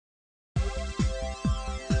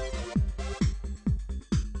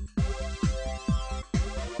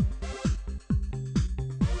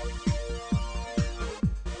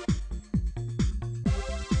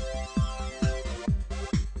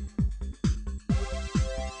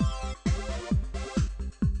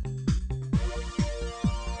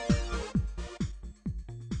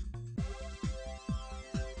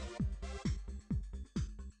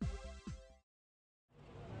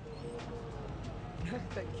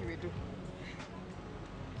Thank you, Edu.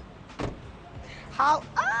 How?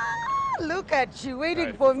 Look at you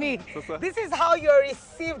waiting for me. This is how you're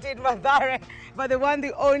received in Mathare by the one,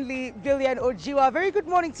 the only Billian Ojiwa. Very good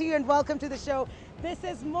morning to you and welcome to the show. This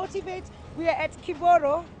is Motivate. We are at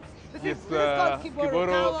Kiboro. This is called Kiboro.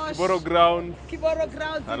 Kiboro Grounds. Kiboro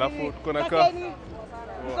Grounds. Alafu Kakeni.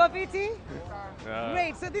 Mkoviti. Yeah.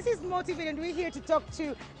 Great. So this is Motivate and we're here to talk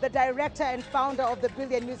to the director and founder of the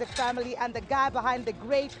Billian Music family and the guy behind the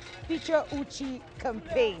great Ficha Uchi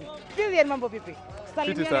Campaign. Billian, mambo vipi?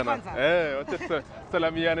 Fiti sana. Wacha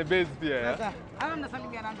salamiane base pia ya. Sasa, ama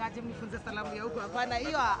mnasalimiana ngaje mnifunze salamu ya huko? Hapana,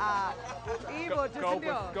 hiyo hivyo tu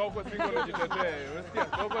ndio. Kauko single ujitetee. Unasikia?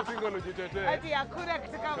 Kauko single ujitetee. Ati hakuna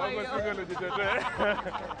kitu kama hiyo. Kauko single ujitetee.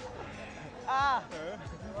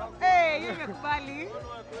 Hiyo imekubali.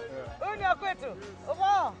 Huyu ni wa kwetu.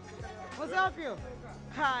 Upo? Mzapio.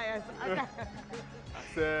 Haya.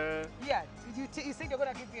 Yeah, you said you're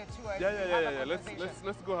going to give me a tour. Yeah.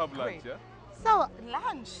 Let's go have lunch, yeah? So,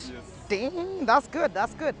 lunch? Yes. Dang, that's good,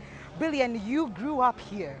 that's good. Billian, you grew up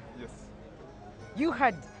here. Yes. You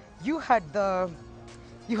had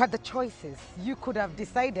the choices. You could have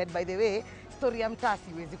decided, by the way, story ya mtaa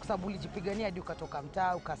siwezi kwa sababu ulijipigania hadi ukatoka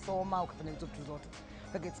mtaa, ukasoma, ukafanya vitu zote.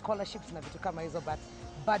 Like scholarships na vitu kama hizo, but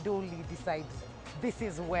bado uli decide this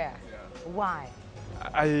is where. Yeah. Why?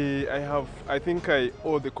 I think I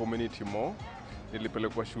owe the community more.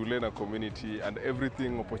 Nilipelekwa shule na community and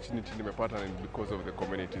everything opportunity nimepata because of the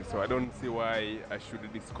community. So I don't see why I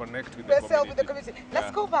should disconnect with the community.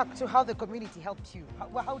 Let's go back to how the community helped you.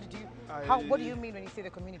 How did you? What do you mean when you say the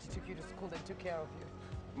community took you to school and took care of you?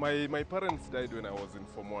 My parents died when I was in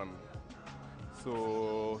Form 1.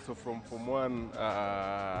 So from Form 1,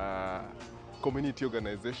 community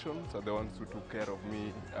organizations are the ones who took care of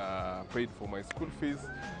me, paid for my school fees.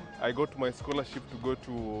 I got my scholarship to go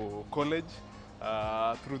to college.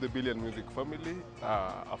 Through the Billian Music family,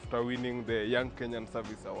 after winning the Young Kenyan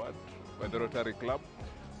Service Award by the Rotary Club.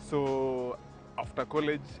 So after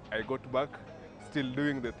college, I got back, still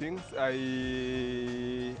doing the things.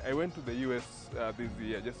 I went to the US this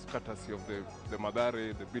year, just courtesy of the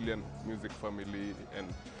Mathare, the Billian Music family,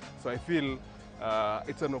 and so I feel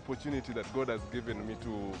it's an opportunity that God has given me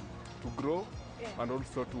to grow. Yeah. And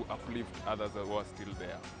also to uplift others who are still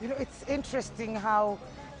there. You know, it's interesting how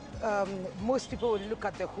most people will look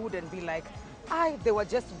at the hood and be like, they were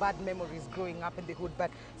just bad memories growing up in the hood,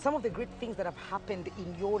 but some of the great things that have happened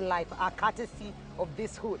in your life are courtesy of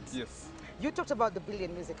this hood. Yes. You talked about the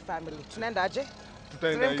Billian Music family. Tunaenda aje?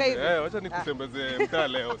 Tutaenda hivi. Wacha nikutembeze mtaa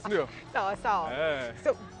leo, sio? Sawa.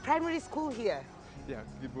 So, primary school here? Yeah,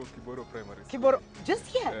 Kiboro Primary School. Kiboro, just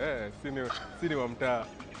here? Yeah, sini wa mtaa.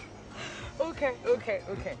 Okay.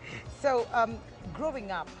 So,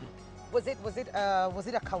 growing up, was it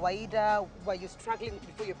a kawaida? Were you struggling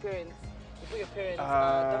before your parents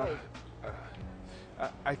died?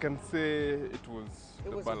 I can say it was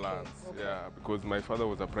the balance. Okay. Yeah, because my father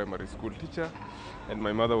was a primary school teacher, and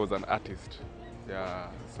my mother was an artist. Yeah,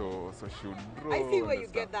 so she would draw. I see where you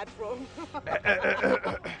get that from.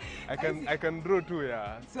 I can draw too.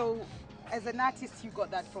 Yeah. So, as an artist, you got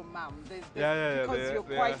that from mom. Yeah. Because you're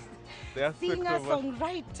quite singer,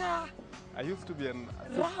 songwriter. I used to be a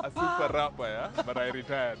super rapper, yeah, but I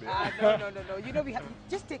retired. Yeah. No. You know,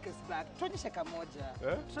 just take us back. Tuonyeshe kamoja.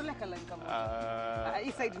 Tuonyeshe line kamoja.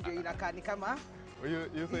 Hii side ndio inakaa ni kama.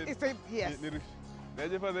 You said yes.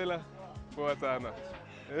 Neje fadhela poa sana.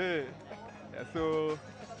 Yeah, so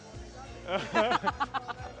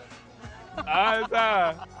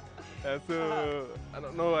so I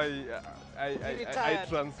don't know. I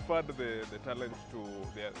transferred the talent to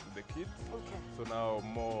the kids. Okay. So now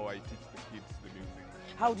more I teach the kids the music.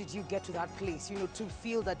 How did you get to that place, you know, to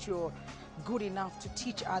feel that you're good enough to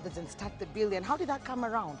teach others and start the Billian? How did that come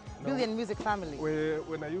around? No. Billian Music family.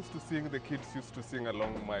 When I used to sing, the kids used to sing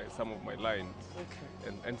along some of my lines.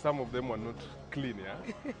 Okay. And some of them were not clean,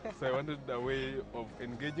 yeah? So I wanted a way of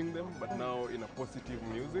engaging them, but now in a positive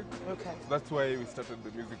music. Okay. So that's why we started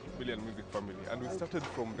the Billian Music family. And we started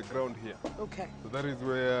from the ground here. Okay. So that is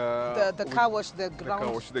where... The car wash, the ground. The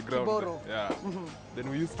car wash, the ground. Kiboro. Yeah. Then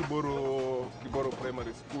we used to borrow Kiboro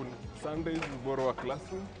Primary School. Sundays we borrow a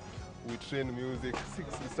classroom. We train music.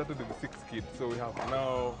 We started with 6 kids, so we have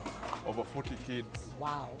now over 40 kids.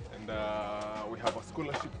 Wow. And we have a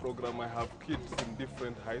scholarship program. I have kids in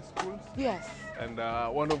different high schools. Yes. And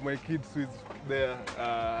one of my kids who is there.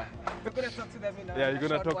 We're going to talk to them in you're gonna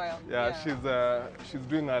short talk, while. Yeah, she's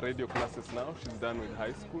doing her radio classes now. She's done with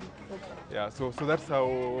high school. Okay. Yeah, so that's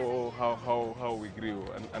how we grew.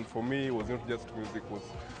 And for me, it was not just music, it was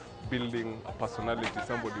building a personality,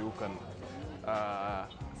 somebody who can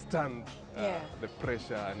withstand the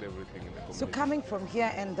pressure and everything in the community. So coming from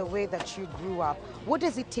here and the way that you grew up, what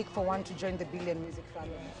does it take for one to join the Billian Music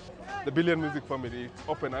family? The Billian Music family, it's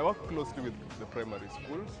open. I work closely with the primary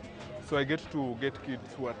schools, so I get to get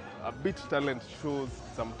kids who are a bit talent, shows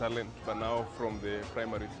some talent, but now from the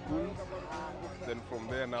primary schools. Then from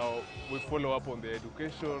there now we follow up on the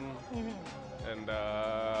education and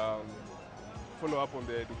follow up on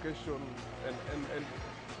the education and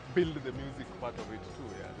build the music part of it too,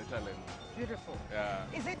 the talent. Beautiful. Yeah.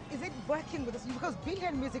 Is it working with us? Because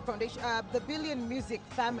Billian Music Foundation, the Billian Music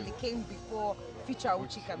family came before Ficha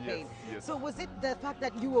Uchi Campaign. Yes. So was it the fact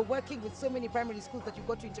that you were working with so many primary schools that you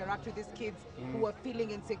got to interact with these kids who were feeling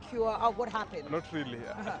insecure, or what happened? Not really.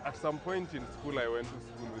 At some point in school, I went to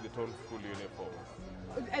school with the town school uniforms.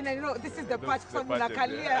 And I know this is the part the budget,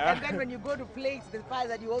 and then when you go to play, it's the part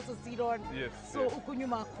that you also sit on. Yes. So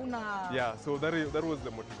ukunyuma kuna. Yeah, so that was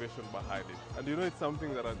the motivation behind it. And you know, it's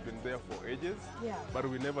something that has been there for ages, but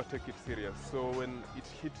we never take it serious. So when it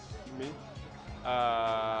hit me,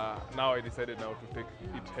 now I decided now to take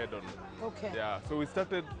it head on. Okay. Yeah, so we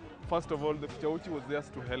started, first of all, the Ficha Uchi was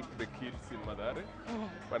just to help the kids in Madare.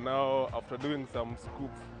 But now, after doing some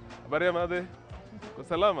scoop, Baria Made,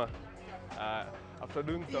 Salama. After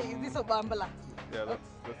doing some... This is Obambla. Yeah,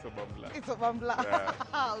 that's Obambla. It's Obambla.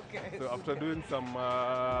 Yeah. Okay. So after doing some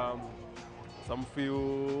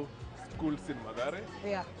few schools in Madare,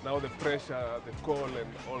 now the pressure, the call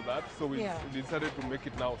and all that, so we decided to make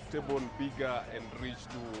it now stable, bigger and reach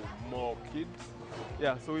to more kids.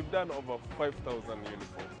 Yeah, so we've done over 5,000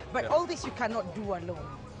 uniforms. But all this you cannot do alone.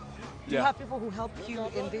 Do you have people who help you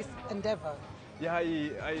in this endeavor? Yeah,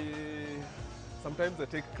 sometimes I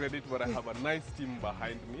take credit, but I have a nice team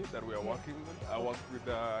behind me that we are working with. I work with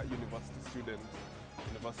university students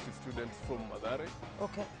from Madare.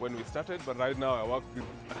 Okay. When we started, but right now I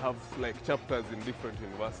have like chapters in different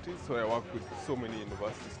universities, so I work with so many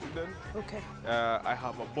university students. Okay. I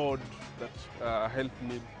have a board that helped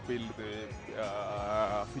me build the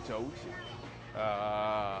Ficha Uchi.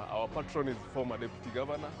 Our patron is former deputy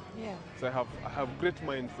governor. Yeah. So I have great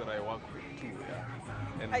minds that I work with too. Yeah.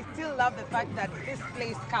 And I still love the fact that this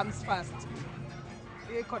place comes first.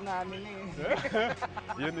 It's happening. It's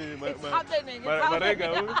happening. It's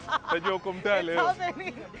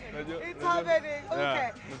happening.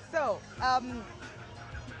 Okay. So,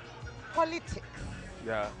 politics.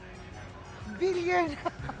 Yeah.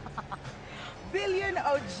 Billian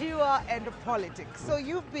Ojiwa and politics. So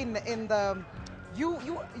you've been in the you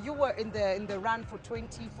were in the run for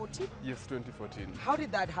 2014? Yes, 2014. How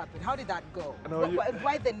did that happen? How did that go?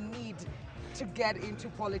 Why the need to get into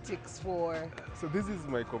politics for... So this is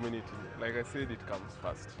my community. Like I said, it comes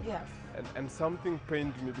first. Yes. And something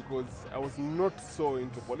pained me because I was not so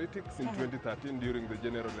into politics in 2013 during the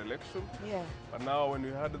general election. Yeah. But now when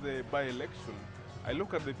we had the by-election, I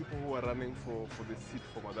look at the people who are running for the seat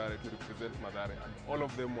for Madare to represent Madare, and all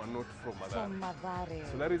of them were not from Madare. From Madare.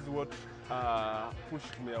 So that is what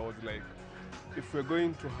pushed me. I was like, if we're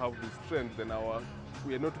going to have this trend, then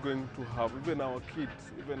we are not going to have, even our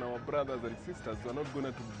kids, even our brothers and sisters, are not going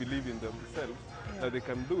to believe in themselves that they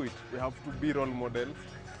can do it. We have to be role models,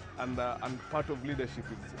 and part of leadership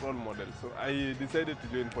is role models. So I decided to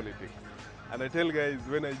join politics. And I tell guys,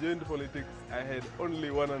 when I joined politics, I had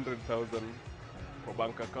only 100,000 for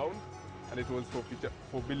bank account, and it was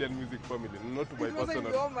for Billian Music family, not my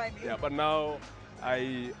personal. Your money. Yeah, but now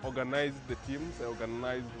I organized the teams, I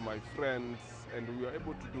organized my friends, and we were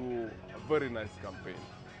able to do a very nice campaign.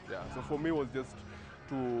 Yeah, so for me it was just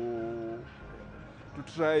to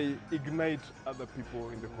try ignite other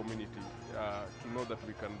people in the community to know that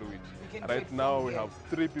we can do it. Right now we have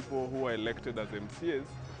 3 people who are elected as MCAs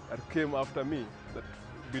that came after me, that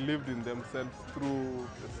believed in themselves through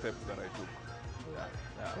the steps that I took.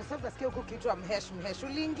 Nasikia huku kitu mhesh.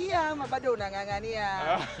 Uliingia ama bado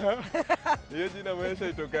unang'ang'ania? Hiyo jina mhesh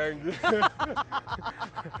itokangi.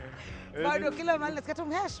 Bado kila mahali nasikia tu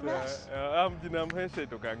mhesh. Jina mhesh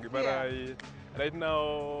itokangi. But right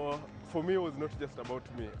now, for me, it was not just about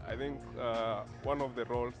me. I think one of the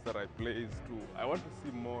roles that I play is I want to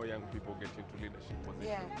see more young people get into leadership positions.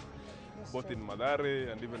 Yeah. Both in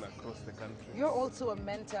Madare and even across the country. You're also a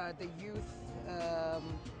mentor at the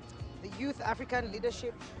Youth African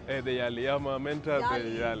Leadership. The Yali, I'm a mentor at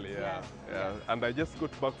the Yali. Yeah. And I just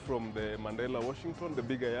got back from the Mandela, Washington, the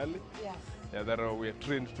bigger Yali. Yes. Yeah, that we are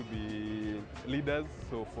trained to be leaders.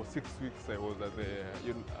 So for 6 weeks, I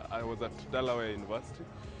was at Delaware University.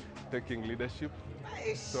 taking leadership.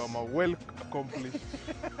 Aish. So I'm a well accomplished.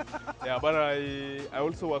 Yeah, but I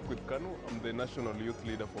also work with KANU. I'm the national youth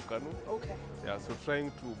leader for KANU. Okay. Yeah, so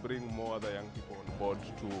trying to bring more other young people on board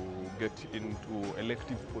to get into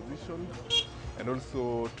elective positions and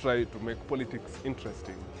also try to make politics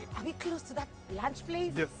interesting. Are we close to that lunch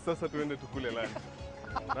place? Yes, sasa tuende tukule lunch.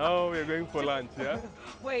 Now we're going for lunch, yeah?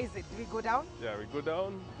 Where is it? Do we go down? Yeah, we go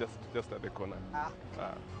down just at the corner.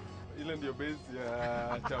 Ile ndio base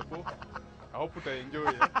ya Chapo. I hope uta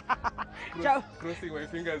enjoy. Crossing my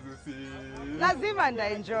fingers usi. Lazima nda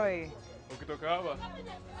enjoy. Ukitoka hapa.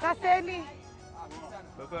 Saseni.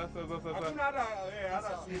 Sasa. Hakuna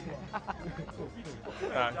hata simu.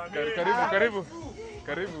 Karibu.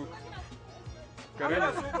 Karibu.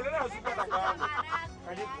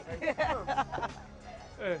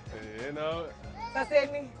 Now,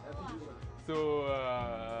 Saseni. so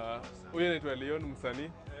huyu anaitwa Leon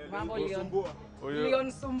msanii. Mambo Leon. Huyu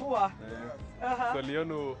Leon Sumbua. so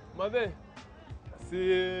Leon madhe si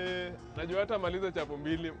najua hata maliza chapo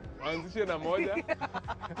mbili, anzishe na moja.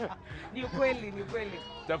 Ni ukweli.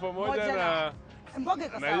 Chapo moja na mboga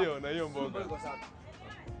iko sawa. na hiyo mboga.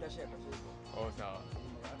 Oh, sawa.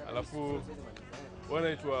 Alafu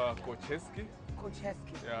wanaitwa Kocheski.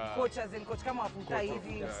 Yeah. Coach as in coach kama wafuta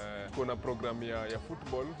hivi. Kuna program ya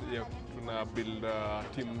football ya tuna build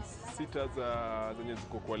teams sita zenye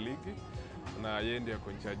ziko kwa ligi na yeye ndiye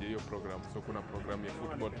ako in charge hiyo program. So kuna program ya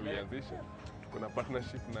football tulianzisha. Kuna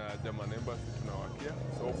partnership na German Embassy tunawakia.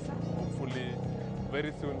 So hopefully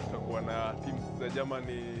very soon tutakuwa na teams za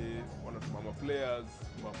Germany wanatuma ma players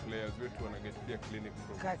wetu wana get pia clinic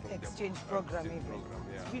from exchange program hivi.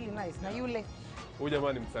 Yeah. It's really nice. Na yule huyu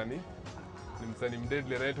jamaa ni msanii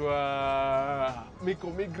mdeadly anaitwa Miko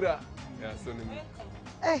Migra. Yeah, so ni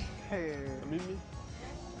mimi.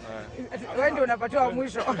 Wewe ndio unapatiwa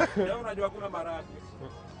mwisho. Leo unajua kuna maragwe.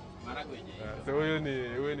 So huyu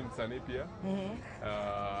ni msanii pia.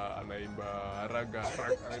 Anaimba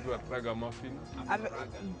anaitwa Raga Muffin.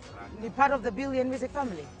 Ni part of the Billian music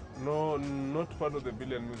family? No, not part of the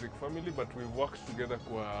Billian music family, but we worked together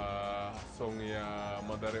kwa song ya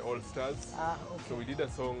Madare All Stars. Okay. So we did a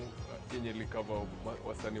song yenye likava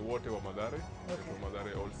wasanii wote wa Madare, okay.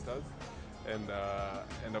 Madare All Stars. And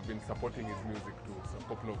I've been supporting his music too. So a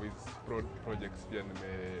couple of his projects pia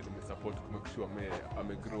nime support to make sure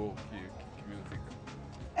ame grow music.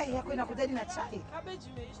 Yako inakujaji na chai.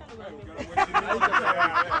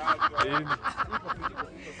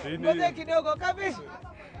 Ngoja kidogo cabbage.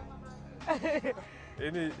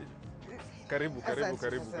 Karibu.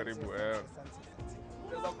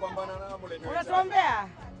 Unatuombea?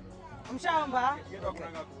 Mshaomba?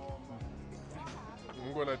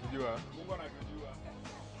 Mungu anatujua.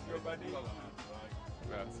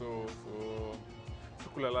 Yeah, so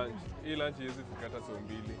kula lunch. Hii lunch hizi fikata saa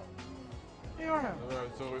 2. Unaona?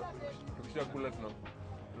 So tukishakula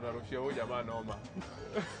tunarushia huyo jamaa noma.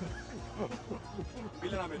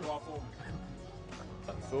 Bila ametoa fomu.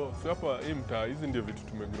 So hapa hii mtaa hizi ndio vitu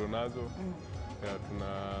tumegrow nazo. Yeah,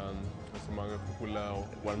 tunasemanga kukula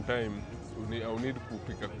one time. You need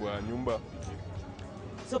kupika kwa nyumba.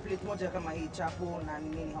 So plate moja kama hii chapo na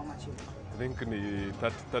nini how much? I think ni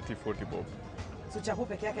 30-40 bob. So chapo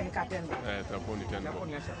peke yake ni 10 bob. Chapo ni 10 bob.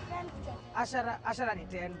 Ashara ni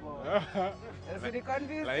 10 bob. Usini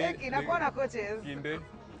confuse inakuwa na coaches.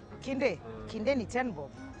 Kinde ni 10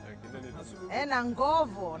 bob. Kinde ni na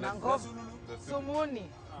ngovo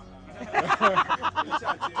sumuni.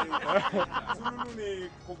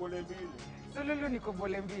 Sululu ni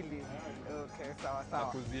kobole mbili. Okay, sawa.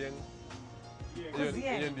 Kuzieng.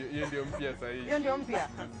 Hiyo ndio mpya sasa hii. Hiyo ndio mpya.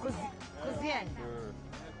 Kuzieng.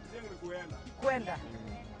 Kwenda.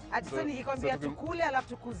 Ati sasa nikikwambia tukule alafu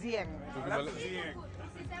tukuzieng.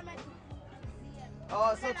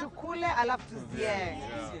 Oh, so tukule alafu tuzieng.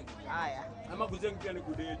 Haya. Ama kuzieng pia ni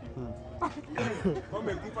kudedi.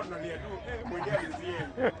 Wamekufa tunalia tu, mwenyewe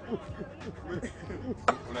alizieng.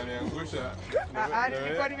 Unaniangusha.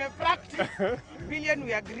 Nilikuwa nimepractice. Billian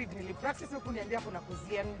we agreed. Nilipractice huku niambia kuna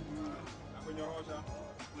kuzieng.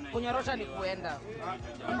 Kunyorosha ni kuenda.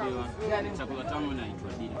 Chakula tamu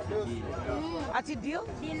inaitwa deal. Ati deal?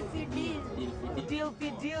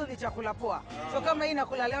 Deal ni chakula poa. So kama hii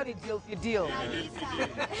nakula leo ni deal.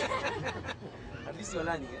 Hadisi ya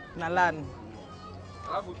nani? Na lan.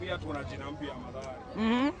 Alafu pia tuna jina mpya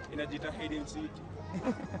Madhari. Inajiita Hidden City.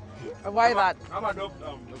 Why that? Kama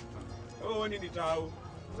doctor. Oh, ni tau.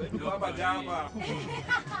 Baba jamba.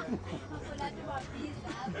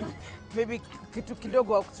 Maybe kitu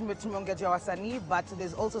kidogo tumeongea wasanii, but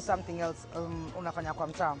there's also something else unafanya kwa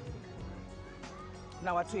mtaa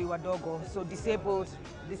na watu wadogo, so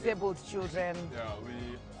disabled children. Yeah,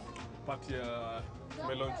 part ya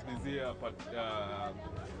launch this year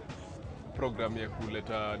program ya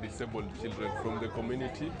kuleta disabled children from the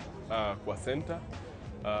community kwa center.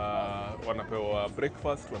 Wanapewa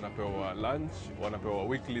breakfast, wanapewa lunch, wanapewa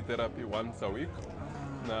weekly therapy once a week.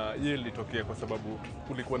 Na hiyo ilitokea kwa sababu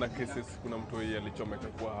kulikuwa na cases, kuna mtu alichomeka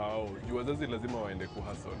kwa hao. Juu wazazi lazima waende ku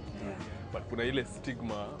hustle. But kuna ile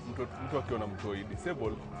stigma, mtu akiona mtu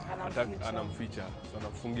disabled anamficha,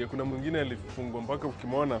 anamfungia. Kuna mwingine alifungwa mpaka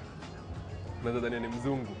ukimwona unadhani ni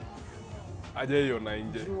mzungu. Hajaiona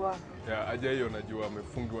nje. Hajaiona juu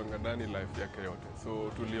amefungiwa ndani life yake yote.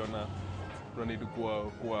 So tuliona tunanidi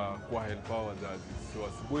kuwa help wazazi. So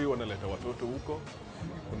asubuhi wanaleta watoto huko.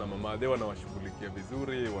 Kuna mama wanawashughulikia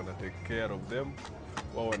vizuri, wana take care of them.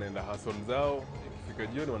 Wao wanaenda hustle zao, ikifika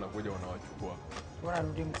jioni wanakuja wanawachukua.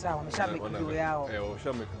 Wanarudi mtaa, wameshamake do yao.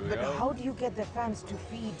 Wameshamake do yao. But how do you get the fans to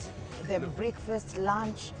feed them breakfast,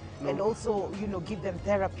 lunch, and also, you know, give them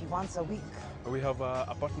therapy once a week? We have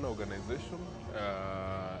a partner organization,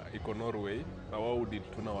 iko Norway, na wao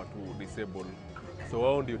tuna watu disabled. So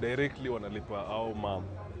wao ndio directly wanalipa au mom.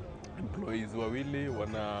 Employees wawili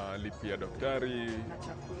wanalipia daktari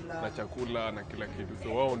na chakula na kila kitu.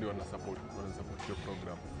 So wao ndio wanasupport your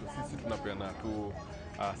program. So sisi tunapeana tu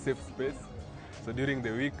safe space. So during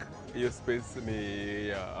the week hiyo space ni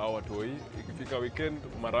hao watu hii. Ikifika weekend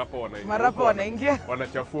marapa wanaingia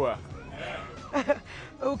wanachafua.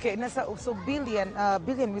 Okay, so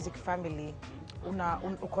Billian Music Family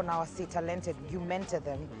uko na wasi talented, you mentor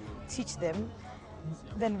them, teach them.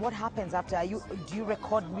 Then what happens after? Do you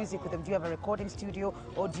record music with them? Do you have a recording studio,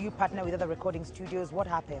 or do you partner with other recording studios? What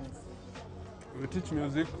happens? We teach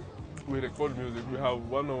music, we record music. We have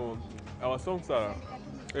our songs are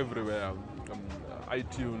everywhere,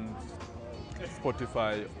 iTunes,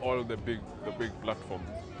 Spotify, all the big platforms.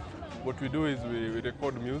 What we do is we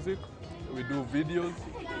record music, we do videos,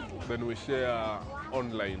 then we share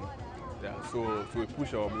online. Yeah, so we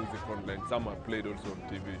push our music online. Some are played also on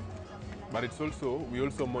TV. But we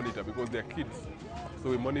also monitor because they're kids.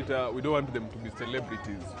 So we monitor, we don't want them to be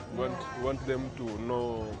celebrities. We want them to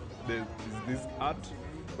know there's this art,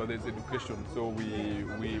 but there's education. So we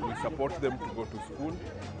support them to go to school.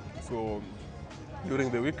 So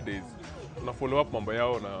during the weekdays, na follow up mambo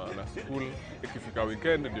yao na school. Ikifika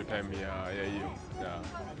weekend ndio time ya hiyo.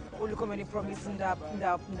 Ulikuwa umenipromise nda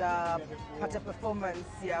pata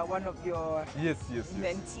performance ya one of your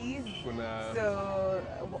mentees.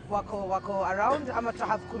 So wako around ama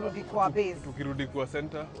have kurudi kwa base? Tukirudi kwa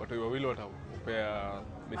center, watu wawili watapea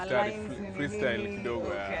mistari freestyle kidogo.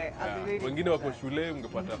 Wengine wako shule,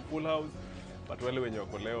 ungepata full house. But wale wenye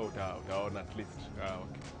wako leo utaona at least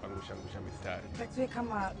angusha mistari. But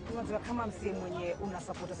kama msee mwenye una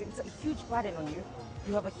support, it's a huge burden on you.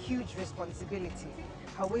 You have a huge responsibility.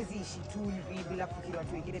 Hawezi ishi tu hivi bila kufikiri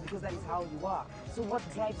watu wengine, because that is how you are. So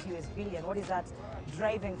what drives you as Billian? What is that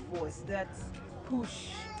driving force, that push,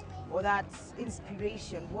 or that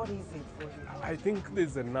inspiration? What is it for you? I think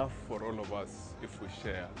there's enough for all of us if we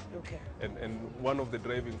share. Okay. And one of the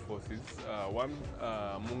driving forces,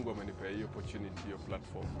 Mungu amenipea hiyo opportunity, hiyo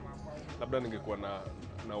platform. Labda ningekuwa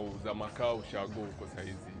na uza makao ushago huko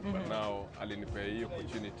saizi, but now alinipea hiyo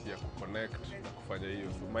opportunity ya kuconnect na kufanya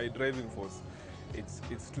hiyo. So my driving force,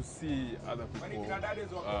 it's to see other people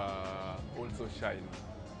also shine,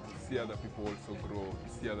 to see other people also grow, to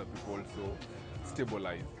see other people also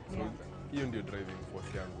stabilize. So hiyo ndio driving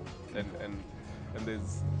force yangu. And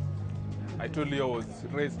there's, I told you I was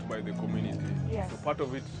raised by the community. Yes. So part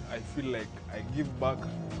of it, I feel like I give back.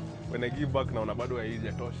 When I give back naona bado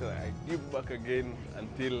haijatosha, I give back again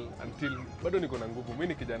until bado niko na nguvu. Mimi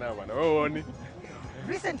ni kijana bana. Wewe uone.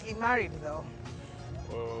 Recently married though.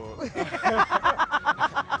 Oh.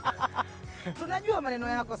 Tunajua maneno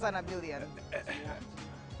yako sana Billian.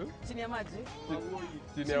 Chini ya maji?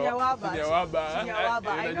 Chini ya waba.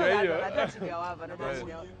 Unajua hiyo? Najua chini ya waba.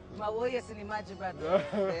 Mawoye si ni maji bado.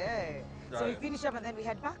 So we finish up and then we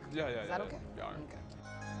head back? Yeah. Is that okay? Yeah. Okay.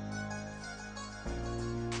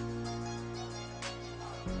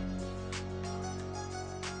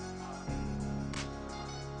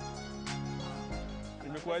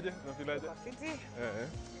 Imekuaje? Unafilaje? Fiti?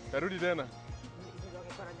 Tarudi tena?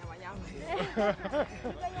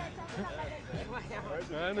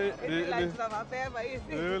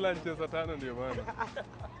 Ni lunch ya saa 5 ndio maana.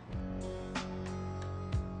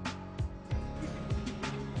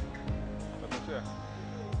 Natosha.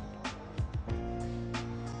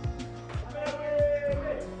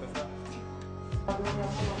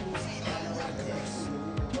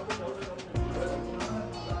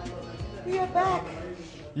 We are back.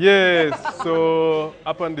 Yes, so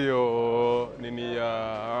hapa ndio nini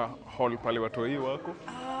ya hall pale watoi wako.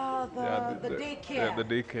 the daycare. Yeah, the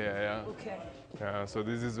daycare, yeah. Okay. So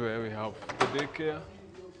this is where we have the daycare.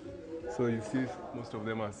 So you see most of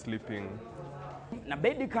them are sleeping. Na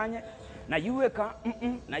bedi kanye, na yue ka,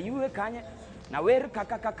 na yue kanye, na wer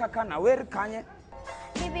kaka, na wer kanye.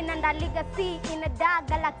 Living under legacy in a dark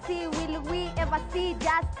galaxy, will we ever see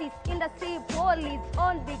justice in the sea? Police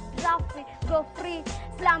on the traffic, go free.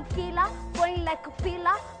 Slum killer, going like a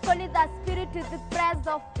pillar. Only the spirit is the prayers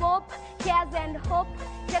of hope, cares and hope.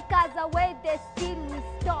 Take us away, they still we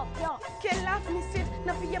stop. Yo. Can't laugh me sit,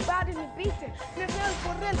 na pia bado ni bite. Na real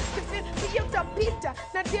for real, kifil pia utapita.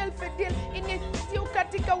 Na deal for deal, ini sio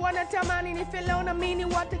katika wanatamani. Ni felaona mini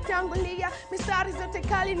watatangulia. Mistari zote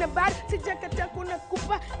kali na bad, sijakata kuna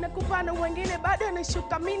kupa. Na kupa na wengine bado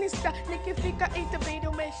nashuka minister. Nikifika itabidi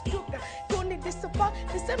umeshtuka. Kuni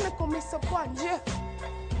disappoint, niseme kumisappoint, yeah.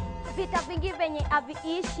 Vita vingi venye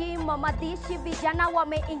haviishi, mamadhishi, vijana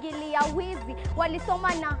wameingilia wizi,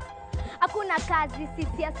 walisoma na hakuna kazi, si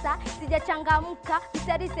siasa, sijachangamka,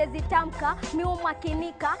 mstari sezitamka,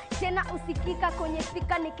 miumakinika, tena usikika kwenye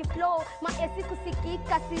spika nikiflow, maesi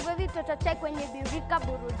kusikika, siwevi totochai kwenye birika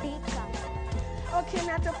burudika. Okay,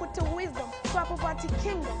 natafuta wisdom kwa poverty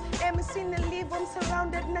kingdom. MC na live, I'm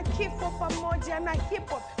surrounded na kifo pamoja na hip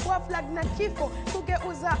hop. Wa flag na kifo,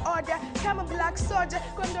 kugeuza order kama black soldier.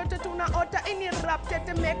 Kwa ndoto tunaota ini rap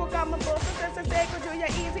tetemeko kama boso. Sasa seko juu ya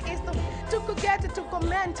easy isto. Tuko ghetto, tuko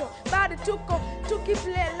mental, bado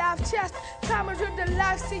tukiplay live chest. Kama juu the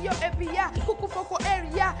life, see your FBI, kukufoko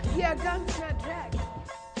area, yeah, guns na drag.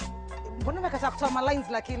 Mbona umekataa kutoa ma lines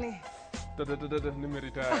lakini?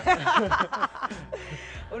 Nimeretire.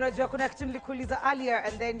 Unajua kuna kitu nilikuuliza earlier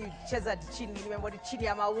and then you cheza chini, nimeambia chini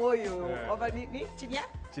ya mawoyo. Over ni chini ya?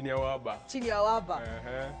 Chini ya waba. Chini ya waba.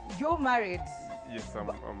 You're married. Yes,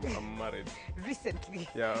 I'm married. Recently.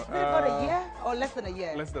 Yeah. Is it about a year or less than a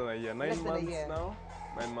year? Less than a year. 9 months now.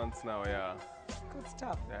 9 months now, yeah. Good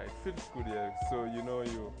stuff. Yeah, it feels good, yeah. So you know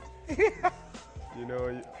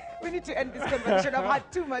We need to end this conversation. I've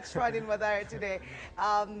had too much fun in Mathare today.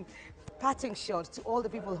 Parting shot to all the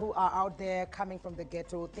people who are out there coming from the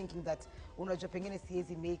ghetto, thinking that unajua pengine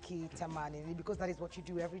siwezi make it tamani, because that is what you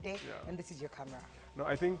do every day, and this is your camera. No,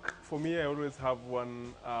 I think for me, I always have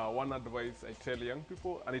one advice I tell young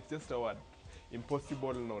people, and it's just a word: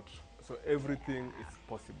 impossible not. So everything is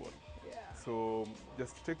possible. Yeah. So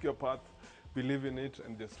just take your path, believe in it,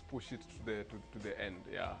 and just push it to the end.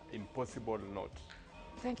 Yeah, impossible not.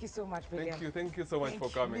 Thank you so much, Billian. Thank you so much for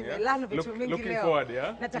coming. Yeah? Looking forward,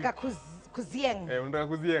 yeah? Nataka kuzieng. Unataka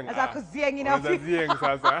kuzieng? Nataka kuzieng inafi. Zieng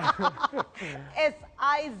sasa.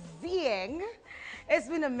 Zieng. It's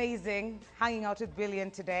been amazing hanging out with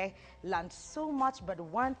Billian today. Learned so much, but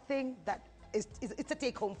one thing that it's a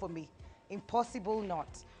take home for me. Impossible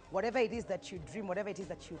not. Whatever it is that you dream, whatever it is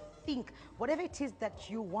that you think, whatever it is that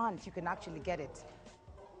you want, you can actually get it.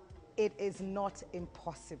 It is not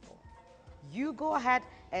impossible. You go ahead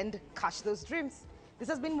and catch those dreams. This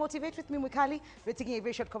has been Motivate with me, Mwikali. We're taking a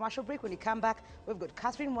very short commercial break. When you come back, we've got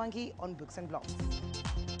Catherine Mwangi on Books and Blogs.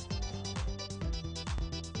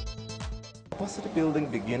 Capacity building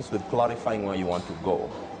begins with clarifying where you want to go.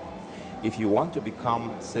 If you want to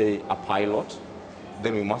become, say, a pilot,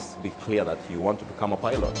 then we must be clear that you want to become a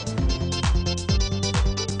pilot.